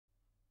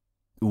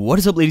What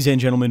is up, ladies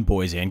and gentlemen,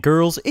 boys and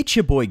girls? It's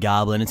your boy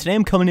Goblin, and today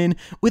I'm coming in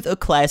with a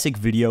classic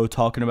video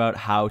talking about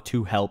how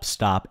to help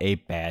stop a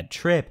bad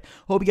trip.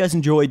 Hope you guys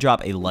enjoy.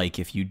 Drop a like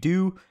if you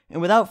do,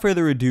 and without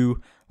further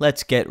ado,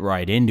 let's get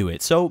right into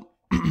it. So,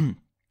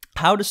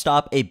 how to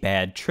stop a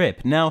bad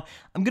trip. Now,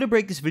 I'm going to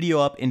break this video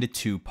up into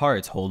two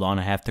parts. Hold on,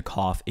 I have to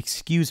cough.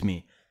 Excuse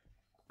me.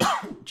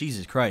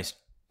 Jesus Christ.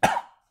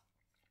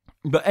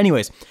 But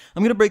anyways,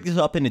 I'm going to break this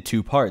up into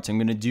two parts. I'm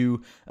going to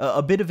do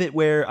a bit of it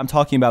where I'm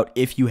talking about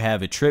if you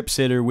have a trip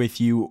sitter with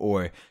you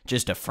or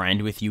just a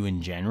friend with you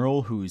in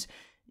general who's,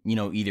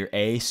 either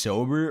A,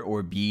 sober,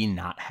 or B,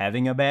 not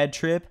having a bad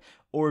trip,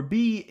 or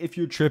B, if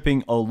you're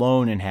tripping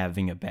alone and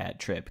having a bad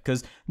trip,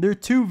 because they're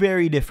two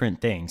very different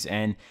things.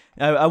 And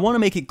I want to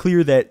make it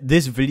clear that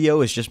this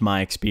video is just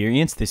my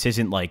experience. This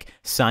isn't like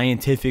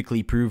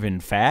scientifically proven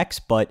facts,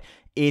 but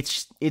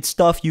it's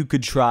stuff you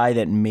could try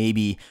that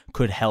maybe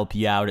could help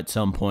you out at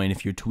some point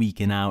if you're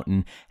tweaking out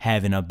and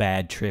having a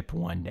bad trip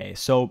one day.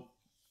 So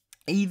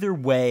either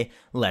way,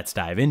 let's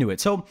dive into it.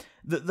 So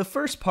the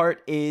first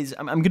part is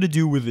I'm going to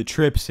do with the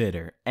trip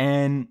sitter.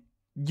 And,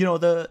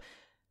 the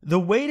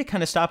way to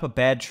kind of stop a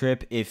bad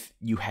trip if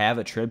you have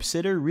a trip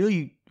sitter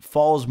really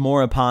falls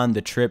more upon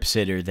the trip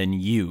sitter than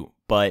you.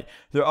 But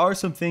there are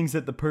some things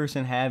that the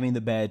person having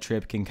the bad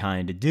trip can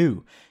kind of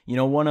do.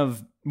 One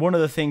of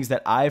the things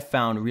that I've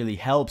found really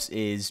helps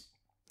is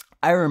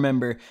I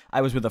remember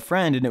I was with a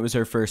friend and it was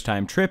her first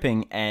time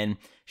tripping and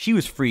she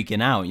was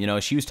freaking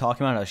out. She was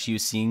talking about how she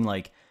was seeing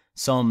like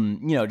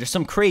some, just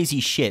some crazy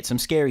shit, some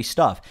scary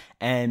stuff.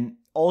 And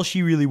all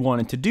she really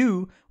wanted to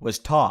do was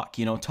talk.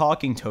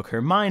 Talking took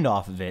her mind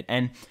off of it.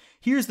 And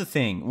here's the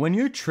thing. When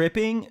you're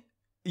tripping,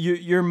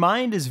 your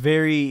mind is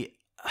very,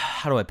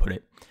 how do I put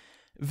it?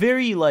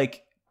 Very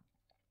like,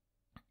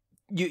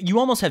 you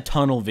almost have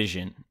tunnel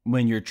vision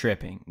when you're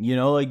tripping,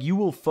 you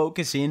will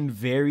focus in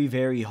very,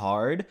 very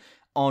hard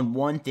on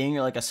one thing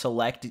or like a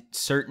select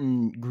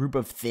certain group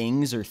of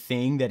things or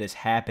thing that is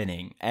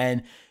happening.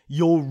 And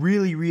you'll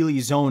really, really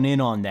zone in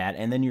on that.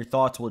 And then your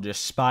thoughts will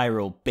just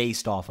spiral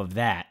based off of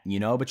that,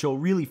 but you'll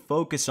really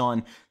focus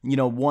on,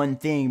 one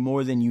thing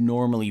more than you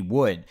normally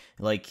would.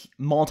 Like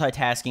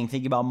multitasking,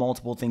 thinking about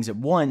multiple things at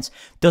once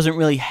doesn't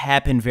really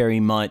happen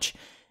very much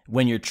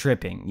when you're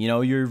tripping.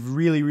 You're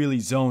really, really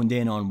zoned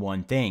in on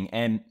one thing.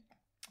 And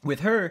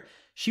with her,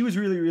 she was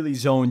really, really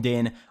zoned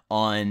in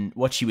on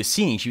what she was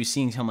seeing. She was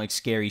seeing some like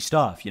scary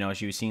stuff.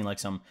 She was seeing like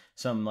some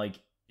like,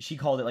 she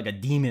called it like a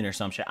demon or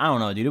some shit. I don't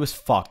know, dude. It was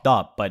fucked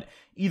up. But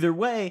either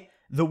way,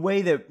 the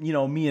way that,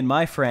 me and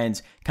my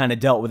friends kind of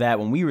dealt with that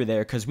when we were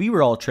there, because we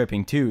were all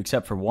tripping too,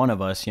 except for one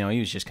of us, he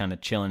was just kind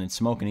of chilling and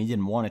smoking. He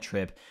didn't want to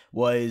trip,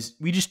 was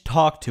we just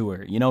talked to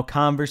her,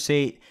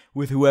 conversate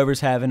with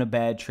whoever's having a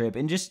bad trip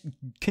and just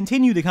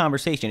continue the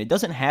conversation. It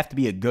doesn't have to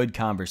be a good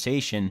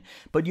conversation,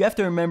 but you have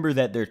to remember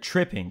that they're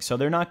tripping. So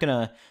they're not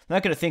gonna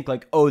think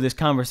like, oh, this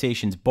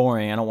conversation's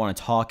boring, I don't want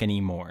to talk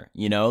anymore.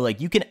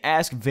 Like you can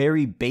ask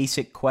very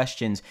basic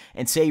questions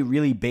and say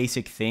really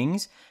basic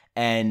things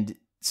and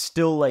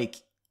still like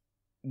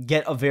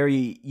get a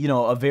very,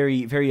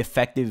 very, very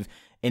effective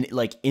and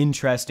like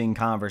interesting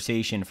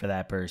conversation for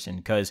that person.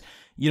 Because,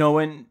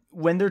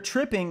 when they're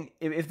tripping,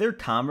 if they're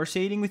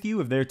conversating with you,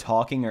 if they're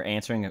talking or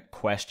answering a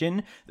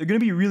question, they're going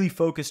to be really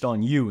focused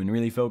on you and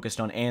really focused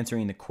on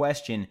answering the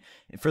question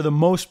for the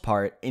most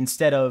part,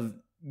 instead of,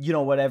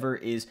 whatever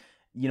is,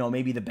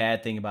 maybe the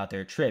bad thing about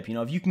their trip.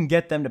 If you can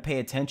get them to pay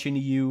attention to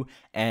you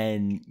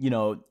and,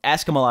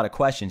 ask them a lot of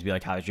questions, be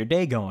like, how's your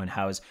day going?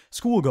 How's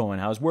school going?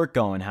 How's work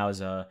going?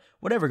 How's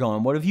whatever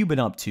going? What have you been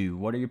up to?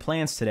 What are your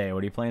plans today? What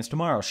are your plans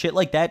tomorrow? Shit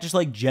like that, just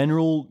like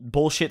general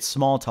bullshit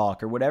small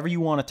talk or whatever you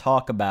want to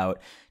talk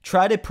about.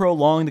 Try to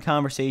prolong the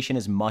conversation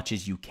as much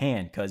as you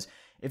can, because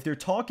if they're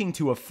talking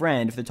to a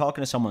friend, if they're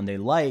talking to someone they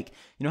like,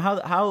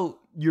 how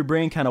your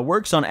brain kind of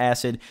works on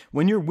acid,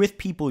 when you're with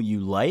people you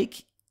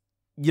like,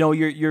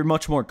 you're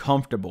much more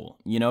comfortable.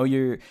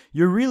 You're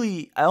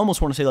really, I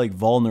almost want to say like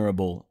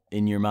vulnerable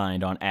in your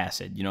mind on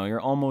acid.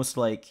 You're almost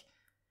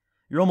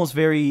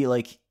very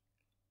like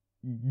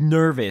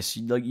nervous.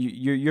 Like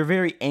you're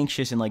very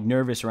anxious and like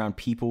nervous around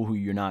people who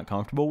you're not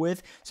comfortable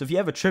with. So if you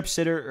have a trip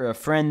sitter or a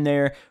friend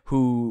there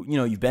who,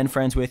 you've been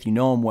friends with,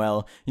 them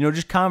well,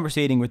 just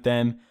conversating with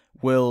them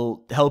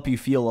will help you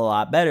feel a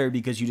lot better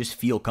because you just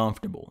feel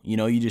comfortable.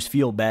 You just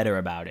feel better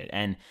about it.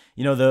 And,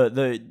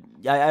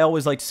 I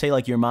always like to say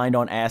like your mind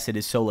on acid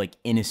is so like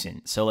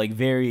innocent. So like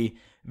very,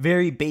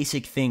 very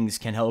basic things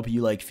can help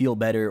you like feel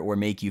better or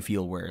make you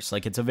feel worse.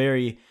 Like it's a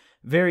very,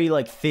 very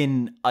like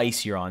thin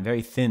ice you're on,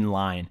 very thin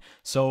line.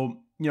 So,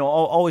 I'll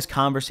always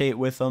conversate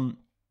with them.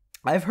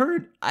 I've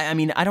heard, I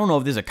mean, I don't know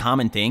if this is a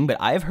common thing, but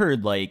I've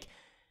heard like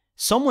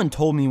someone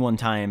told me one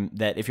time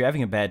that if you're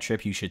having a bad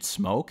trip, you should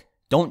smoke.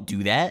 Don't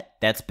do that.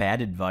 That's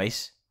bad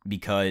advice.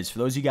 because for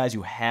those of you guys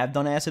who have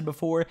done acid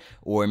before,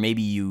 or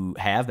maybe you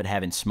have but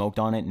haven't smoked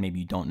on it and maybe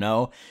you don't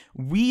know,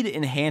 weed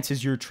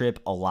enhances your trip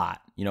a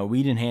lot.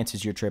 Weed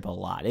enhances your trip a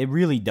lot. It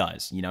really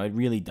does. It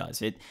really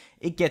does.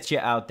 It gets you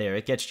out there.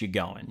 It gets you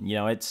going.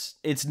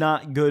 It's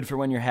not good for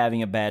when you're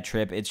having a bad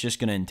trip. It's just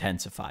going to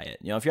intensify it.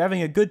 If you're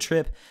having a good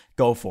trip,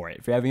 go for it.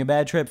 If you're having a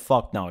bad trip,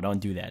 fuck no, don't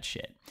do that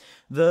shit.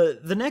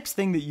 The next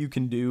thing that you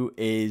can do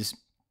is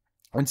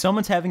when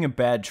someone's having a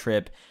bad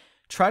trip,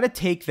 try to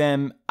take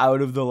them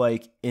out of the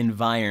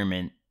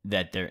environment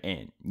that they're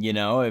in.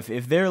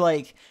 If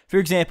they're for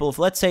example, if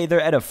let's say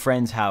they're at a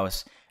friend's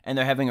house and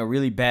they're having a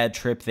really bad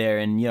trip there,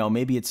 and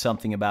maybe it's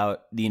something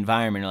about the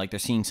environment, or they're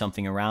seeing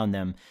something around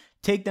them,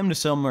 take them to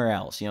somewhere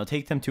else.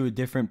 Take them to a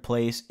different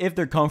place if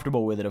they're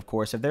comfortable with it, of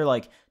course. If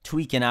they're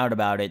tweaking out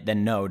about it,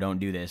 then no, don't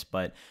do this.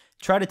 But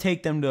try to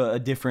take them to a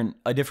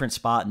different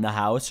spot in the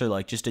house,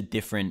 or just a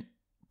different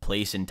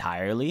place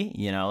entirely.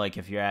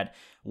 If you're at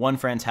one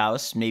friend's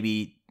house,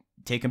 maybe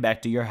take them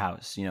back to your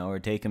house, or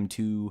take them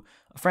to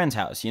a friend's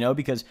house,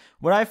 because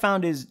what I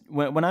found is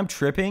when I'm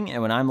tripping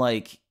and when I'm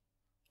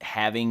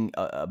having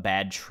a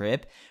bad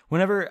trip,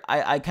 whenever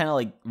I kind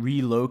of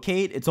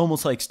relocate, it's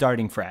almost like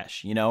starting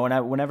fresh,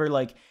 and whenever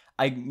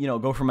I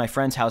go from my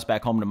friend's house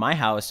back home to my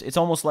house, it's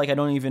almost like I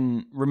don't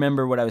even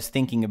remember what I was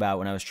thinking about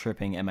when I was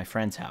tripping at my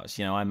friend's house.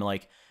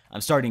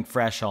 I'm starting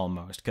fresh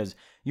almost, because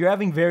you're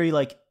having very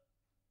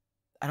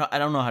I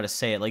don't know how to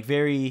say it,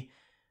 very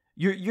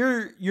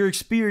your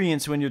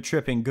experience when you're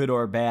tripping, good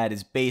or bad,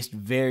 is based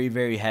very,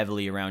 very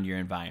heavily around your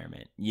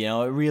environment. It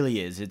really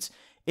is. It's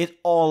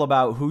all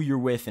about who you're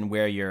with and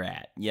where you're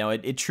at.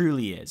 It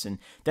truly is, and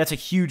that's a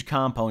huge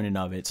component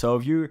of it. So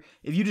if you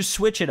just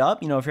switch it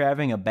up, if you're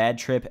having a bad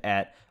trip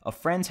at a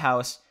friend's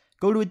house,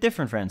 go to a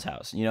different friend's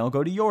house.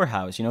 Go to your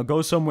house.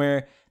 Go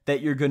somewhere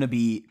that you're gonna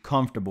be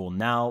comfortable.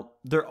 Now,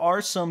 there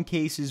are some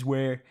cases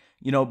where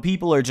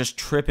people are just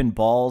tripping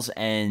balls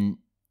and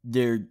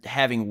they're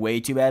having way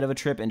too bad of a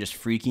trip and just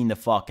freaking the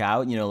fuck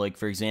out.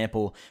 For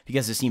example,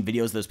 because I've seen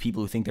videos of those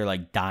people who think they're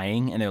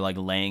dying and they're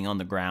laying on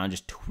the ground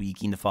just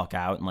tweaking the fuck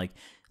out and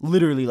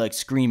literally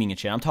screaming and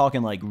shit. I'm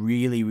talking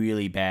really,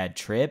 really bad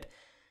trip.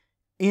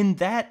 In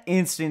that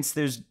instance,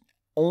 there's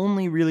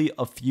only really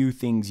a few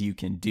things you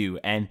can do.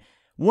 And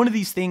one of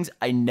these things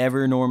I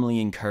never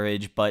normally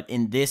encourage, but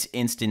in this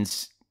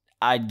instance,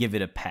 I'd give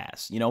it a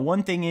pass.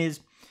 One thing is,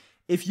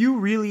 if you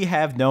really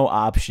have no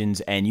options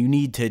and you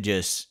need to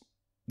just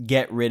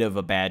get rid of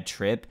a bad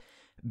trip,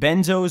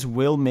 benzos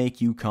will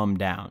make you come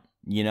down,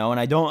 and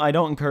I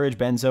don't encourage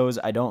benzos.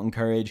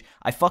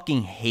 I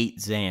fucking hate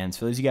Xans.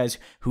 For those of you guys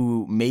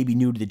who may be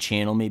new to the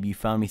channel, maybe you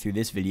found me through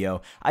this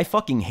video, I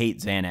fucking hate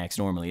Xanax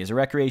normally. As a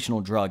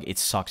recreational drug, it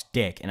sucks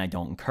dick, and I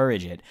don't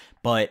encourage it.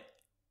 But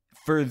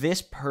for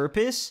this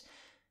purpose,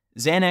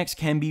 Xanax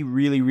can be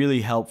really,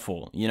 really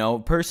helpful.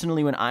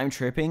 Personally, when I'm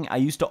tripping, I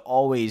used to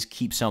always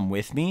keep some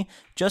with me,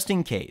 just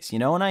in case,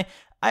 and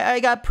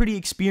I got pretty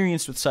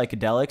experienced with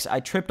psychedelics.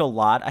 I tripped a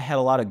lot. I had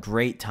a lot of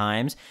great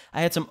times.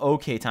 I had some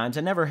okay times.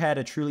 I never had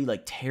a truly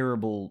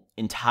terrible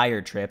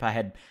entire trip. I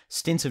had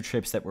stints of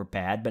trips that were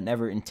bad, but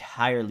never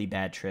entirely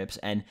bad trips.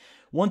 And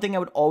one thing I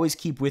would always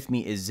keep with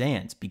me is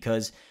Xans,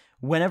 because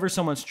whenever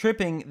someone's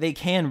tripping, they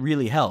can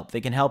really help.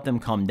 They can help them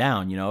come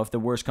down. If the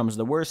worst comes to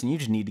the worst and you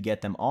just need to get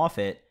them off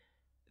it,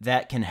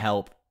 that can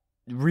help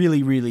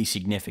really, really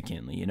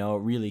significantly. It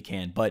really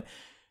can. But,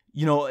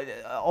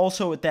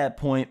 also at that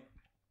point,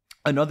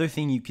 another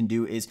thing you can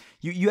do is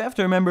you have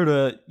to remember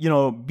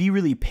to, be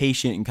really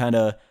patient and kind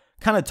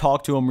of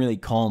talk to them really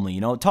calmly.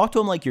 Talk to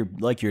them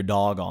like your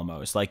dog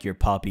almost, like your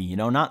puppy,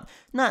 not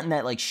in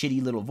that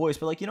shitty little voice,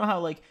 but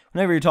how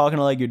whenever you're talking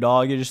to your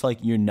dog, you're just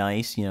you're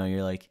nice,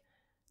 you're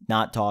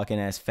not talking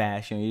as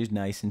fast, you're just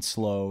nice and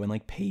slow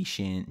and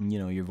patient, and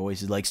your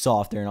voice is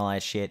softer and all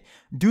that shit.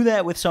 Do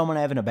that with someone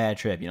having a bad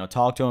trip.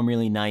 Talk to them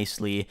really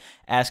nicely,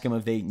 ask them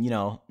if they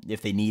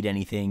if they need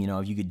anything,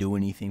 if you could do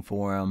anything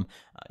for them,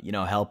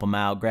 help them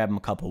out, grab them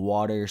a cup of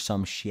water or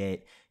some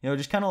shit,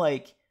 just kind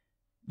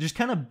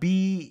of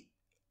be,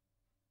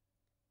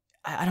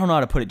 I don't know how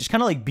to put it, just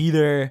kind of be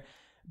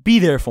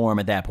there for them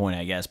at that point,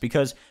 I guess,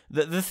 because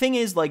the thing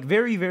is,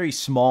 very, very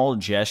small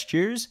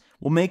gestures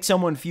will make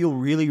someone feel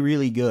really,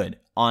 really good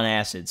on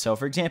acid. So,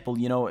 for example,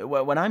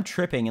 when I'm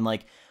tripping and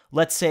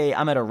let's say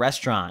I'm at a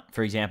restaurant,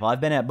 for example,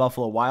 I've been at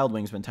Buffalo Wild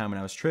Wings one time when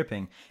I was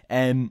tripping,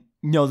 and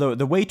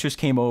the waitress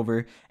came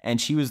over and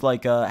she was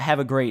have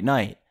a great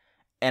night,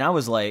 and I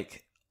was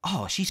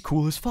oh, she's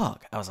cool as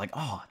fuck. I was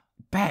oh,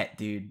 bet,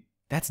 dude.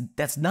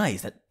 That's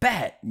nice. That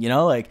bet,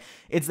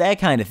 it's that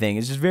kind of thing.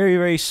 It's just very,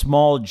 very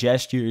small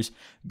gestures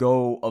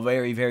go a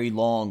very, very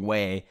long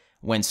way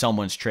when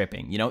someone's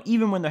tripping,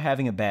 even when they're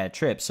having a bad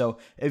trip. So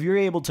if you're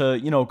able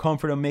to,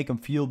 comfort them, make them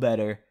feel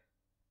better,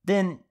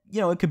 then,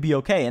 it could be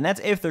okay. And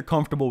that's if they're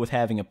comfortable with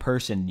having a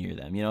person near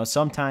them.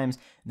 Sometimes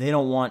they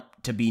don't want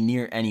to be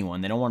near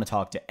anyone. They don't want to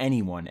talk to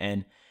anyone.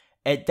 And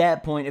at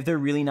that point, if they're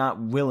really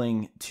not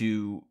willing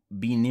to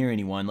be near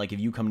anyone, if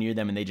you come near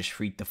them and they just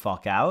freak the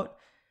fuck out,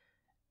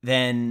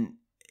 then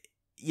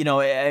you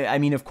know, I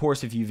mean, of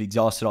course, if you've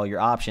exhausted all your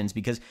options,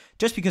 because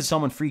just because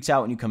someone freaks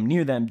out when you come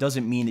near them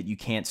doesn't mean that you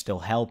can't still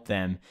help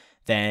them,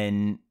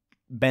 then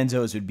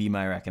benzos would be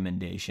my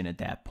recommendation at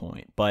that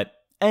point. But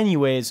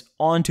anyways,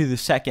 on to the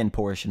second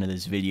portion of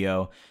this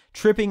video,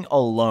 tripping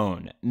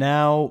alone.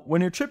 Now,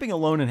 when you're tripping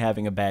alone and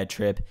having a bad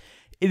trip,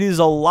 it is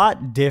a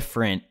lot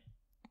different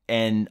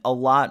and a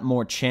lot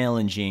more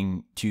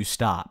challenging to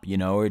stop, you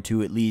know, or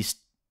to at least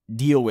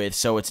deal with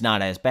so it's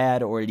not as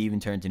bad or it even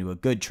turns into a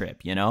good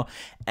trip, you know?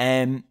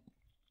 And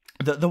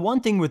the one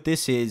thing with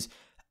this is,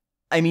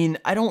 I mean,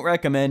 I don't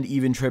recommend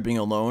even tripping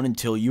alone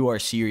until you are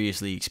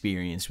seriously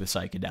experienced with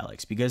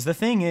psychedelics, because the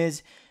thing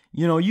is,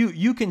 you know,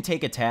 you can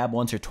take a tab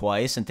once or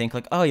twice and think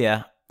like, oh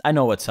yeah, I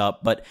know what's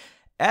up, but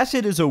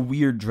acid is a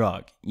weird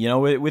drug. You know,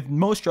 with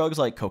most drugs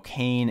like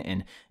cocaine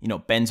and, you know,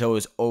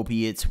 benzos,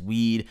 opiates,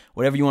 weed,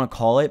 whatever you want to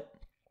call it,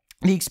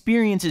 the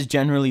experience is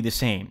generally the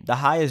same. The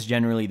high is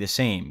generally the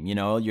same. You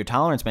know, your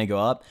tolerance may go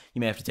up, you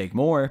may have to take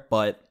more,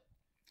 but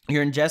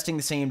you're ingesting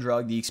the same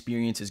drug, the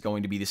experience is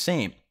going to be the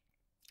same.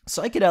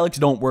 Psychedelics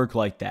don't work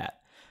like that.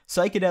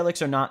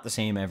 Psychedelics are not the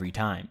same every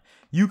time.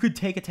 You could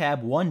take a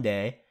tab one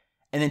day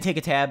and then take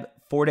a tab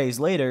 4 days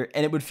later,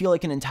 and it would feel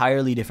like an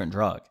entirely different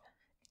drug.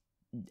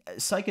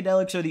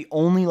 Psychedelics are the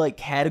only like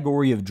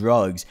category of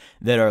drugs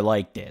that are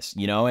like this,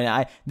 you know,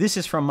 and this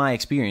is from my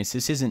experience.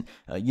 This isn't,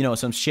 you know,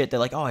 some shit that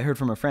like, oh, I heard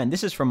from a friend.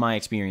 This is from my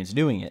experience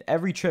doing it.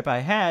 Every trip I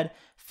had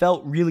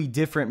felt really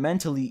different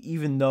mentally,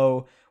 even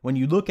though when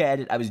you look at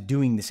it, I was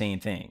doing the same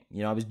thing.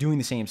 You know, I was doing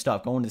the same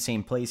stuff, going to the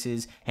same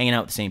places, hanging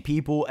out with the same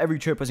people. Every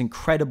trip was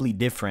incredibly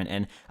different,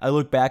 and I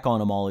look back on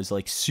them all as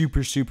like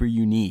super, super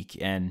unique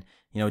and,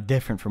 you know,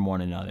 different from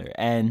one another.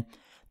 And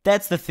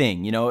that's the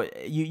thing, you know,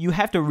 you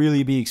have to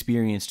really be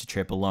experienced to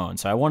trip alone.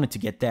 So I wanted to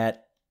get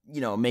that,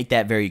 you know, make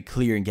that very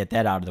clear and get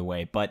that out of the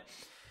way. But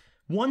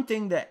one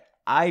thing that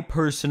I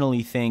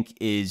personally think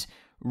is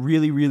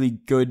really, really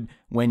good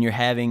when you're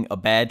having a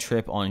bad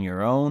trip on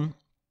your own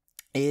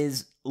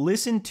is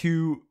listen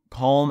to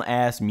calm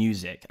ass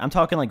music. I'm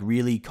talking like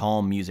really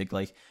calm music,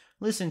 like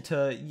listen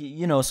to,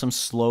 you know, some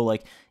slow,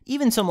 like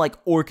even some like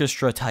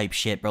orchestra type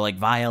shit or like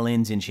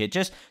violins and shit,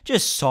 just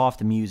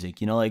soft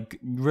music, you know, like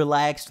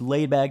relaxed,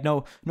 laid back,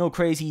 no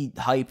crazy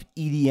hype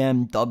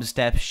EDM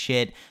dubstep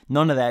shit,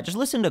 none of that. Just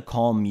listen to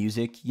calm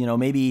music. You know,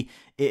 maybe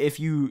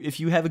if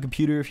you have a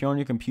computer, if you're on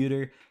your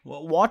computer,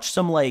 watch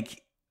some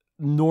like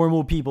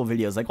normal people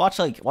videos, like watch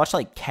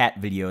like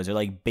cat videos or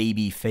like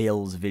baby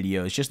fails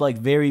videos, just like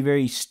very,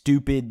 very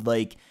stupid,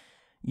 like,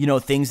 you know,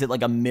 things that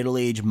like a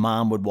middle-aged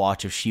mom would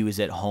watch if she was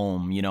at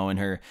home, you know, and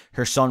her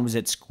son was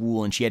at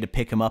school and she had to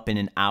pick him up in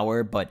an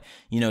hour, but,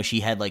 you know,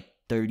 she had like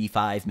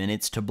 35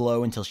 minutes to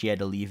blow until she had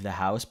to leave the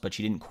house, but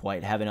she didn't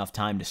quite have enough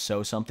time to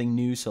sew something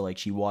new, so like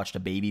she watched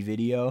a baby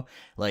video.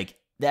 Like,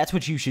 that's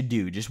what you should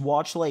do. Just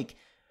watch like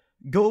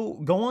go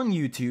on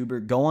YouTube or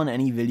go on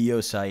any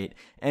video site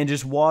and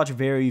just watch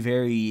very,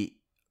 very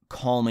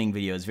calming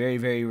videos, very,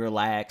 very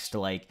relaxed,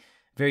 like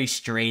very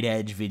straight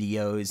edge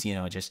videos, you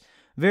know, just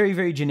very,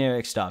 very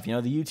generic stuff. You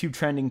know, the YouTube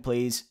trending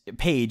page,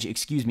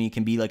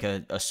 can be like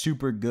a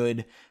super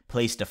good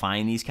place to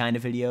find these kind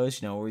of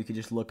videos, you know, or you could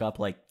just look up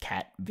like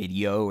cat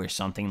video or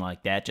something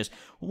like that. Just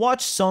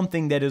watch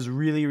something that is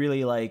really,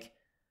 really like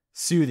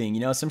soothing,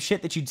 you know, some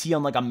shit that you'd see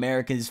on like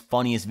America's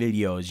Funniest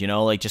Videos, you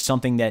know, like just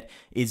something that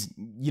is,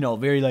 you know,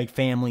 very like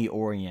family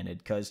oriented.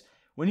 Because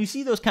when you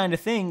see those kind of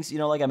things, you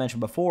know, like I mentioned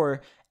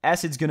before,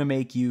 acid's going to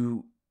make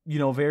you, you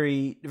know,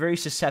 very, very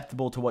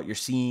susceptible to what you're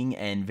seeing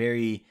and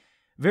very,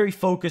 very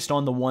focused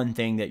on the one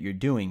thing that you're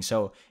doing.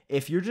 So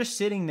if you're just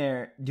sitting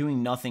there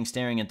doing nothing,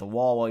 staring at the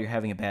wall while you're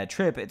having a bad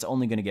trip, it's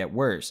only going to get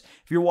worse.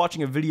 If you're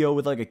watching a video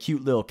with like a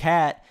cute little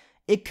cat,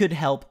 it could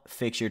help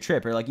fix your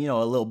trip, or like, you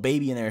know, a little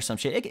baby in there or some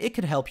shit. It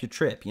could help your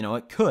trip, you know,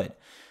 it could.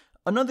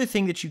 Another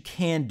thing that you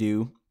can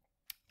do,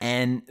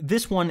 and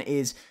this one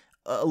is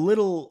a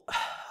little,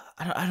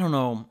 I don't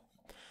know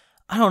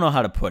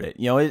how to put it.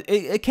 You know,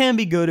 it can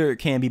be good or it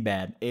can be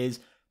bad, is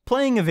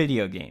playing a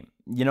video game.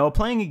 You know,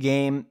 playing a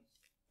game,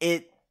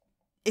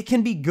 it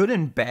can be good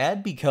and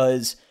bad,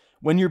 because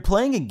when you're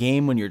playing a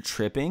game when you're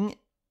tripping,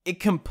 it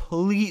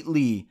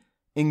completely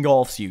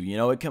engulfs you, you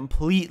know, it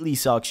completely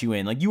sucks you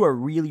in. Like, you are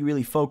really,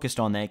 really focused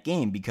on that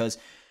game, because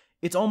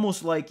it's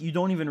almost like you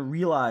don't even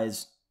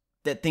realize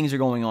that things are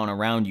going on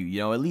around you, you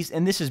know, at least,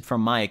 and this is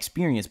from my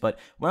experience, but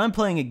when I'm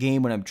playing a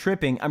game, when I'm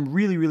tripping, I'm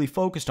really, really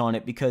focused on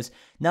it, because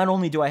not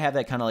only do I have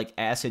that kind of like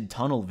acid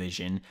tunnel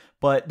vision,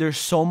 but there's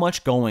so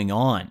much going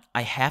on.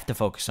 I have to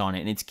focus on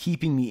it, and it's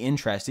keeping me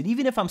interested,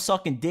 even if I'm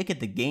sucking dick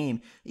at the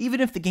game, even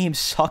if the game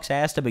sucks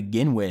ass to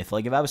begin with.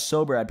 Like, if I was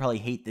sober, I'd probably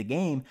hate the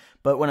game,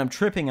 but when I'm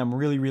tripping, I'm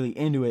really, really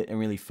into it and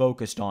really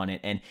focused on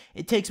it, and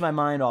it takes my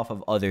mind off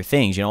of other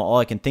things, you know, all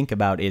I can think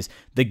about is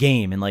the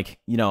game, and like,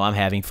 you know, I'm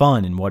having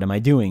fun, and what am I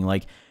doing?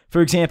 Like,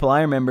 for example,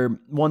 I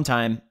remember one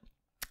time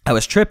I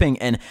was tripping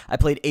and I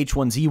played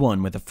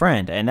H1Z1 with a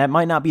friend, and that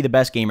might not be the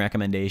best game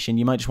recommendation.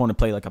 You might just want to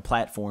play like a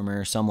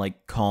platformer or some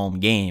like calm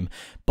game,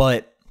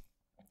 but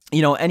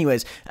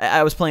Anyways,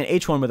 I was playing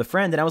H1 with a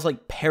friend, and I was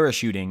like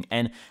parachuting,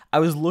 and I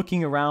was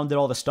looking around at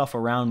all the stuff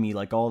around me,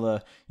 like all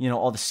the,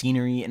 all the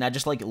scenery, and I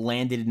just like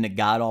landed in a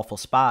god awful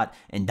spot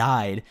and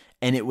died,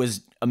 and it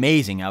was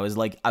amazing. I was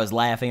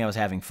laughing, I was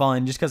having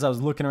fun, just because I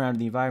was looking around at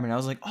the environment. I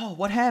was like, oh,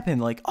 what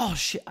happened? Like, oh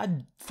shit,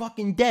 I'm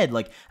fucking dead.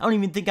 Like, I don't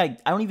even think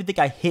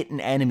I hit an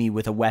enemy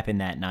with a weapon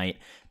that night,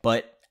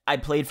 but I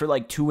played for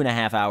like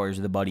 2.5 hours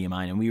with a buddy of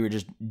mine, and we were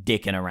just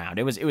dicking around.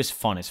 It was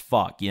fun as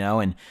fuck,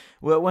 and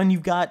when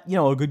you've got,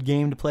 a good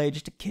game to play,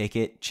 just to kick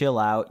it, chill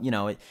out,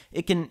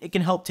 it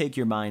can help take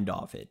your mind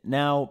off it.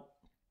 Now,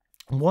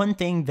 one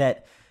thing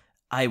that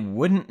I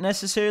wouldn't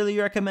necessarily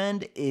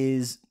recommend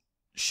is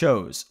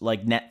shows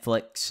like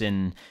Netflix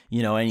and,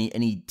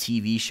 any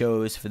TV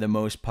shows for the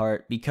most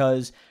part,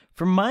 because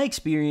from my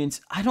experience,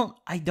 I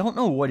don't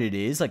know what it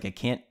is. Like, I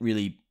can't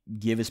really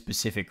give a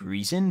specific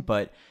reason,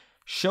 but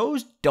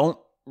shows don't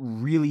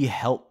really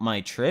help my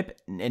trip,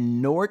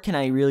 and nor can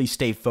I really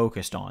stay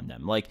focused on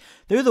them. Like,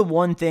 they're the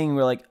one thing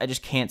where, like, I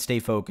just can't stay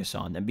focused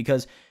on them,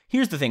 because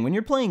here's the thing: when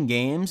you're playing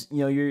games,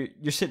 you're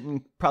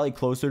sitting probably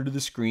closer to the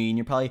screen,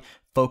 you're probably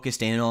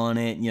focused in on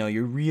it,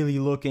 you're really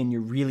looking,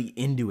 you're really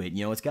into it,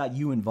 it's got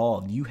you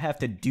involved. You have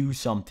to do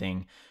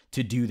something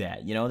to do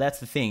that. That's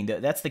the thing.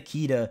 That's the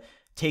key to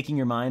taking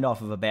your mind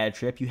off of a bad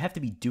trip. You have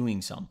to be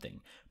doing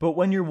something. But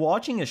when you're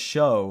watching a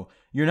show,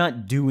 you're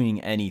not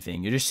doing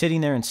anything. You're just sitting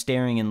there and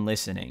staring and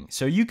listening.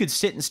 So you could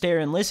sit and stare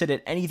and listen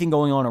at anything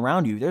going on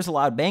around you. There's a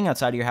loud bang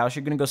outside of your house,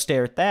 you're going to go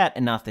stare at that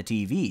and not the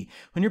TV.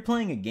 When you're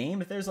playing a game,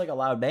 if there's like a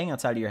loud bang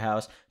outside of your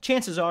house,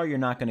 chances are you're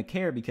not going to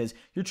care, because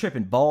you're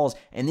tripping balls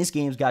and this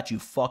game's got you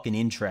fucking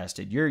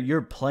interested.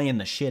 You're playing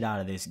the shit out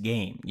of this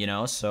game,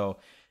 So,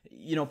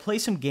 play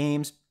some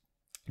games.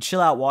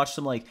 Chill out, watch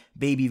some like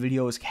baby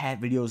videos,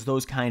 cat videos,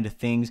 those kind of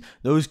things.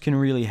 Those can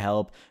really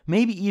help.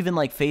 Maybe even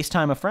like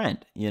FaceTime a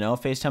friend,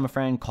 FaceTime a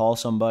friend, call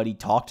somebody,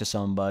 talk to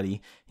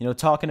somebody.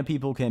 Talking to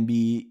people can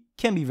be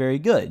very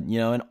good,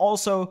 and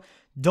also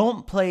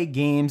don't play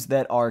games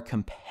that are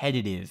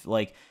competitive.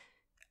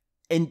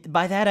 And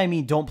by that I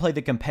mean don't play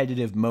the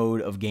competitive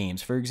mode of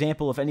games. For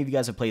example, if any of you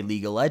guys have played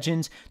League of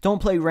Legends, don't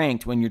play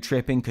ranked when you're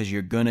tripping, because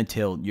you're gonna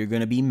tilt. You're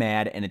gonna be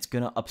mad and it's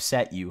gonna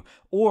upset you.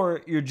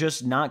 Or you're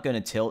just not gonna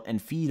tilt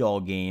and feed all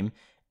game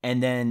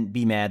and then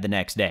be mad the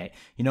next day.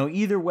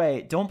 Either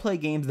way, don't play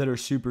games that are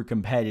super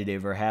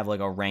competitive or have like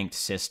a ranked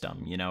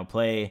system.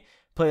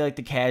 Play like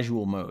the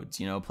casual modes,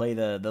 play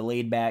the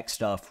laid back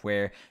stuff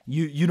where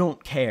you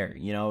don't care,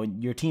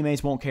 your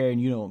teammates won't care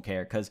and you don't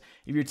care, because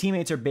if your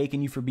teammates are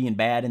baking you for being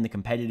bad in the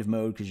competitive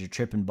mode because you're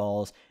tripping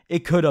balls,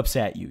 it could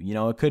upset you,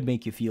 it could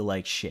make you feel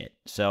like shit.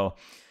 So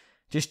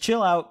just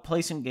chill out,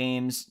 play some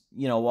games,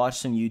 watch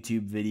some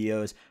YouTube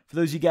videos. For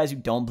those of you guys who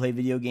don't play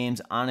video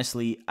games,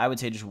 honestly, I would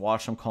say just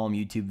watch some calm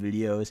YouTube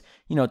videos,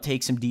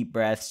 take some deep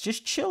breaths,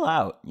 just chill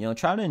out,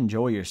 try to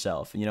enjoy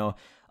yourself.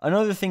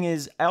 Another thing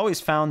is, I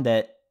always found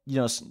that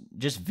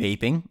just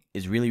vaping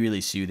is really,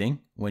 really soothing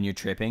when you're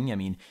tripping. I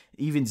mean,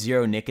 even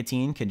zero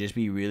nicotine can just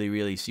be really,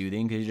 really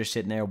soothing, because you're just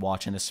sitting there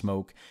watching the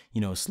smoke,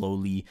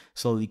 slowly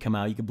come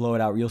out. You can blow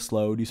it out real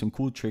slow, do some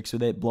cool tricks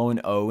with it, blow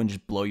an O and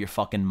just blow your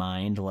fucking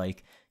mind.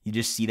 Like, you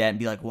just see that and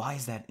be like, why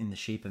is that in the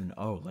shape of an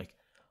O? Like,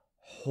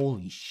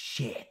 holy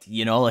shit,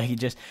 like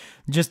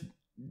just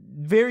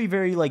very,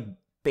 very like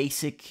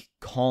basic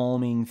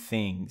calming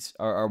things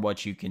are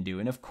what you can do.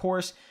 And of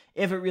course,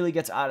 if it really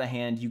gets out of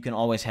hand, you can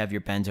always have your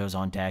benzos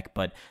on deck,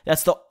 but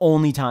that's the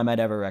only time I'd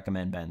ever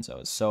recommend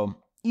benzos. So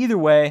either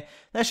way,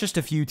 that's just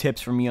a few tips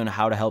from me on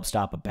how to help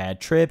stop a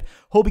bad trip.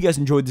 Hope you guys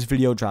enjoyed this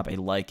video. Drop a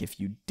like if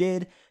you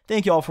did.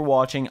 Thank you all for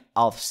watching.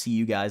 I'll see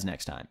you guys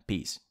next time.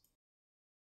 Peace.